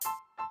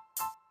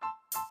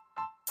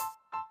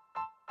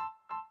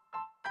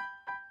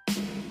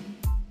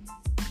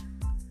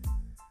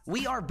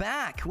We are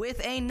back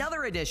with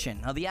another edition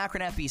of the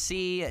Akron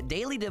FBC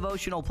Daily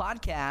Devotional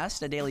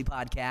Podcast, a daily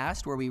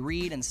podcast where we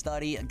read and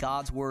study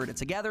God's Word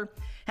together.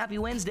 Happy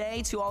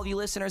Wednesday to all of you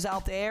listeners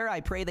out there.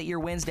 I pray that your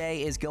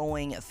Wednesday is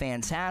going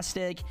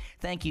fantastic.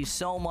 Thank you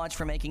so much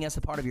for making us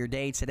a part of your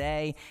day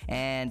today.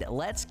 And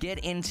let's get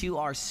into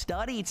our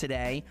study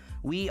today.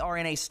 We are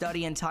in a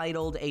study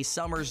entitled A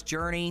Summer's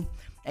Journey,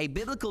 a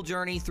biblical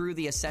journey through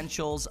the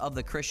essentials of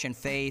the Christian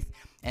faith.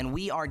 And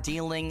we are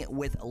dealing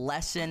with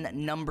lesson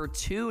number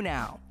 2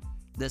 now,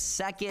 the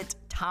second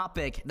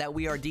topic that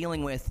we are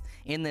dealing with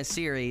in this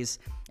series.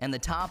 And the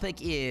topic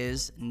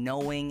is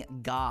knowing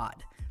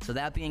God. So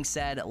that being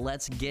said,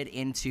 let's get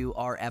into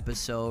our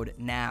episode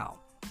now.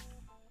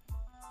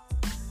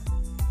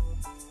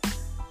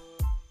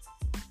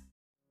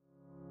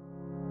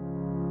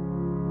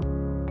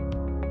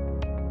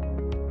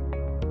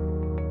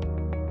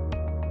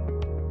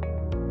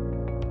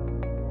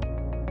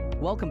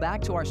 Welcome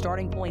back to our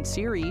Starting Point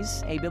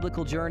series, a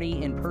biblical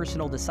journey in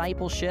personal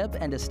discipleship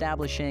and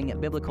establishing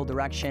biblical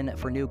direction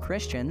for new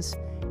Christians.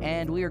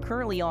 And we are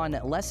currently on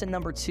lesson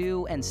number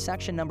 2 and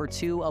section number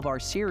 2 of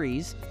our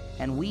series,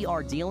 and we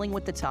are dealing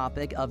with the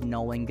topic of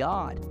knowing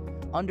God,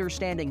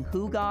 understanding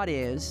who God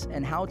is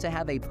and how to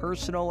have a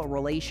personal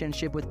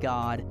relationship with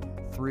God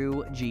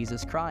through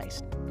Jesus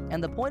Christ.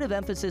 And the point of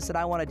emphasis that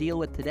I want to deal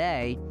with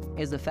today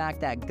is the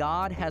fact that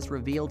God has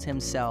revealed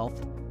himself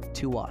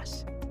to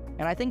us.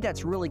 And I think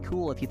that's really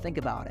cool if you think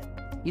about it.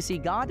 You see,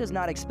 God does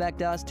not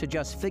expect us to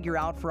just figure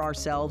out for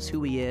ourselves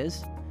who he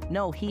is.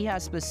 No, he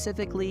has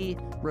specifically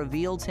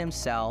revealed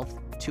himself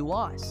to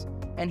us.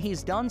 And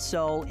he's done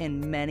so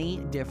in many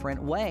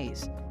different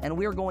ways. And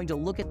we're going to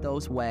look at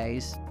those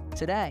ways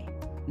today.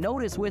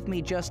 Notice with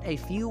me just a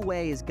few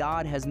ways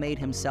God has made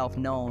himself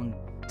known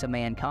to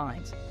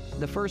mankind.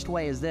 The first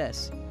way is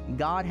this: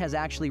 God has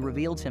actually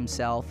revealed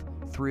himself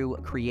through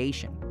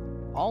creation.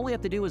 All we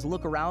have to do is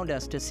look around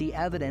us to see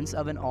evidence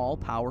of an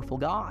all-powerful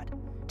God,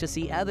 to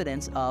see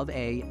evidence of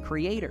a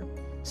creator.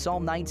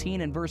 Psalm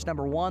 19 and verse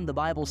number 1, the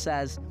Bible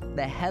says,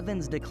 "The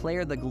heavens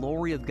declare the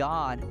glory of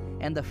God,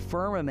 and the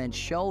firmament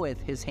showeth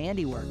his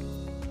handiwork."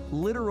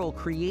 Literal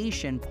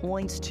creation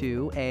points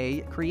to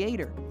a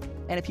creator.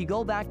 And if you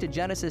go back to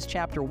Genesis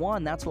chapter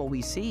 1, that's what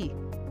we see.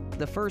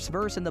 The first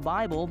verse in the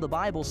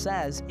Bible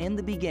says, "In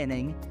the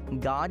beginning,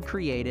 God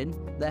created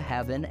the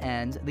heaven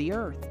and the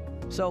earth."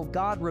 So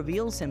God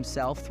reveals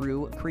himself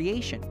through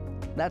creation.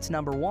 That's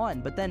number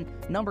 1. But then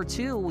number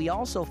 2, we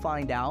also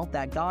find out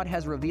that God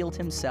has revealed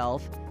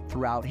himself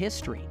throughout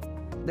history.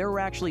 There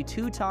were actually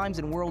 2 times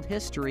in world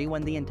history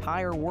when the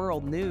entire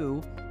world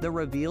knew the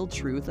revealed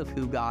truth of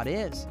who God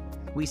is.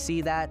 We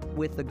see that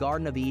with the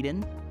Garden of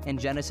Eden in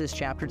Genesis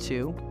chapter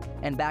 2,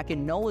 and back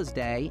in Noah's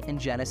day in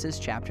Genesis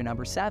chapter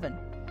number 7.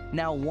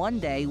 Now one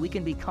day we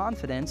can be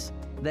confident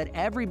that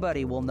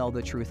everybody will know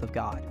the truth of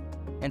God.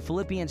 In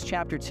Philippians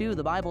chapter 2,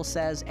 the Bible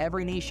says,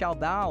 "Every knee shall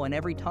bow and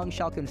every tongue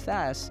shall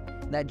confess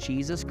that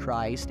Jesus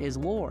Christ is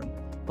Lord."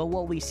 But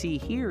what we see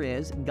here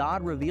is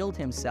God revealed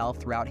himself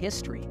throughout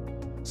history.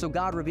 So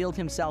God revealed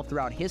himself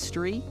throughout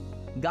history,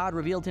 God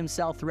revealed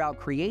himself throughout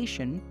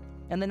creation,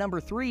 and then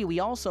number 3, we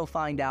also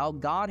find out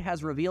God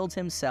has revealed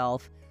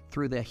himself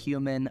through the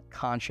human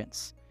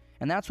conscience.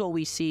 And that's what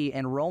we see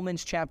in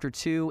Romans chapter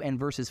 2 and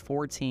verses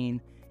 14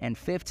 and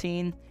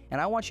 15.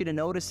 And I want you to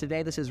notice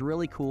today, this is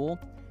really cool.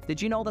 Did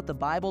you know that the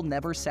Bible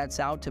never sets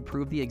out to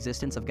prove the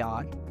existence of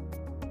God?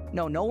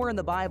 No, nowhere in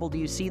the Bible do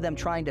you see them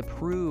trying to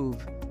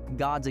prove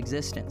God's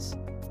existence.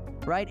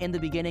 Right? In the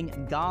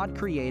beginning, God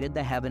created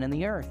the heaven and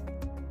the earth.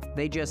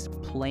 They just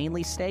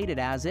plainly state it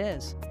as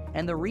is.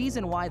 And the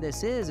reason why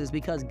this is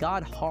because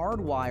God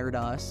hardwired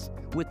us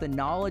with the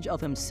knowledge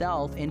of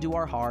himself into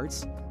our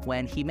hearts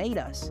when he made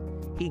us.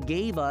 He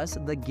gave us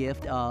the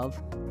gift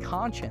of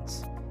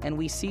conscience. And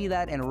we see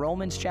that in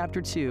Romans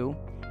chapter 2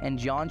 and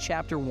John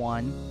chapter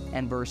 1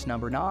 and verse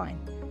number 9.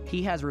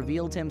 He has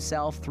revealed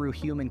himself through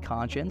human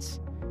conscience.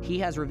 He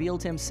has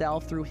revealed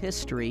himself through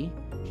history.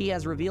 He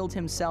has revealed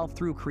himself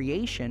through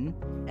creation.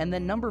 And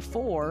then number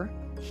 4,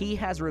 he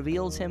has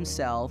revealed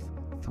himself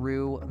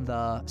through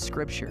the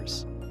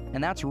scriptures.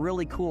 And that's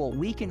really cool.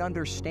 We can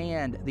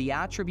understand the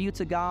attributes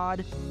of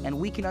God, and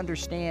we can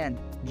understand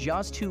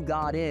just who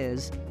God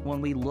is when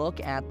we look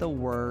at the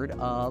Word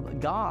of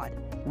God.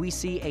 We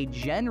see a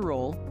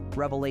general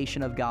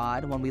revelation of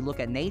God when we look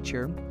at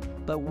nature,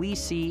 but we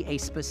see a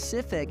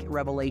specific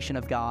revelation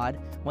of God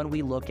when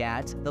we look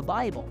at the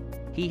Bible.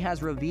 He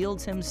has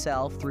revealed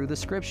himself through the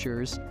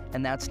scriptures,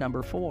 and that's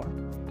number 4.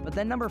 But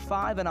then number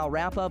 5, and I'll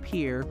wrap up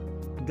here,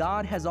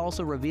 God has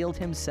also revealed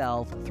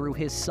himself through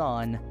his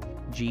Son,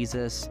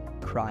 Jesus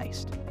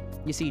Christ.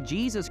 You see,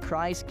 Jesus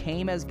Christ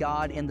came as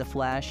God in the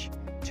flesh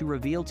to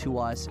reveal to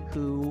us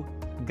who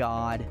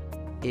God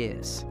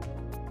is.